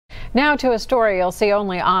Now to a story you'll see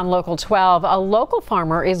only on Local 12. A local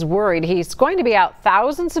farmer is worried he's going to be out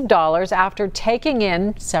thousands of dollars after taking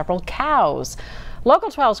in several cows. Local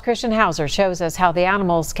 12's Christian Hauser shows us how the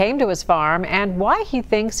animals came to his farm and why he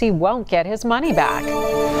thinks he won't get his money back.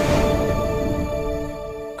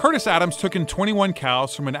 Curtis Adams took in 21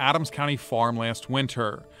 cows from an Adams County farm last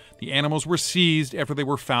winter. The animals were seized after they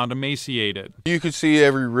were found emaciated. You could see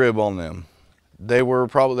every rib on them. They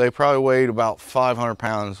probably weighed about 500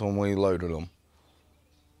 pounds when we loaded them.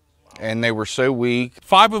 And they were so weak.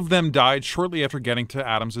 5 of them died shortly after getting to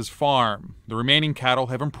Adams's farm. The remaining cattle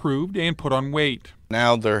have improved and put on weight.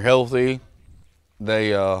 Now they're healthy.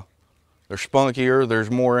 They're spunkier. They're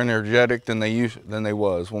more energetic than they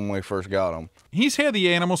was when we first got them. He's had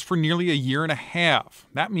the animals for nearly a year and a half.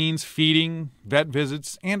 That means feeding, vet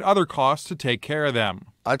visits, and other costs to take care of them.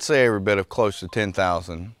 I'd say every bit of close to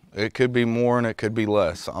 10,000. It could be more and it could be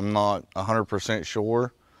less. I'm not 100%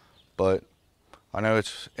 sure, but I know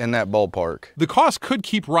it's in that ballpark. The cost could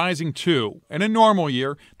keep rising too. In a normal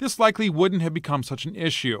year, this likely wouldn't have become such an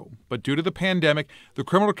issue. But due to the pandemic, the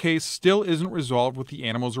criminal case still isn't resolved with the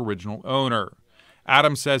animal's original owner.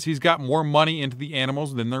 Adams says he's got more money into the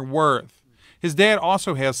animals than they're worth. His dad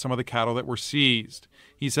also has some of the cattle that were seized.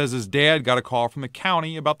 He says his dad got a call from the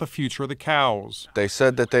county about the future of the cows. They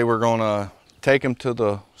said that they were going to take them to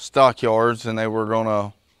the stockyards and they were going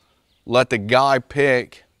to let the guy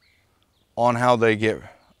pick on how they get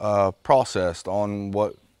processed, on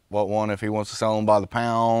what one, if he wants to sell them by the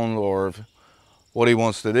pound or what he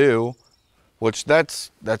wants to do, which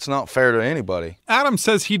that's not fair to anybody. Adams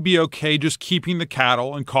says he'd be okay just keeping the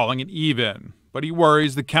cattle and calling it even, but he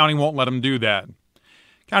worries the county won't let him do that.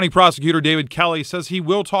 County Prosecutor David Kelly says he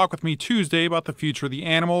will talk with me Tuesday about the future of the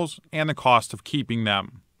animals and the cost of keeping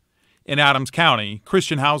them. In Adams County,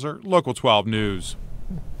 Christian Hauser, Local 12 News.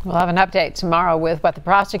 We'll have an update tomorrow with what the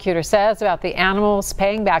prosecutor says about the animals,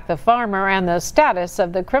 paying back the farmer, and the status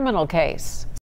of the criminal case.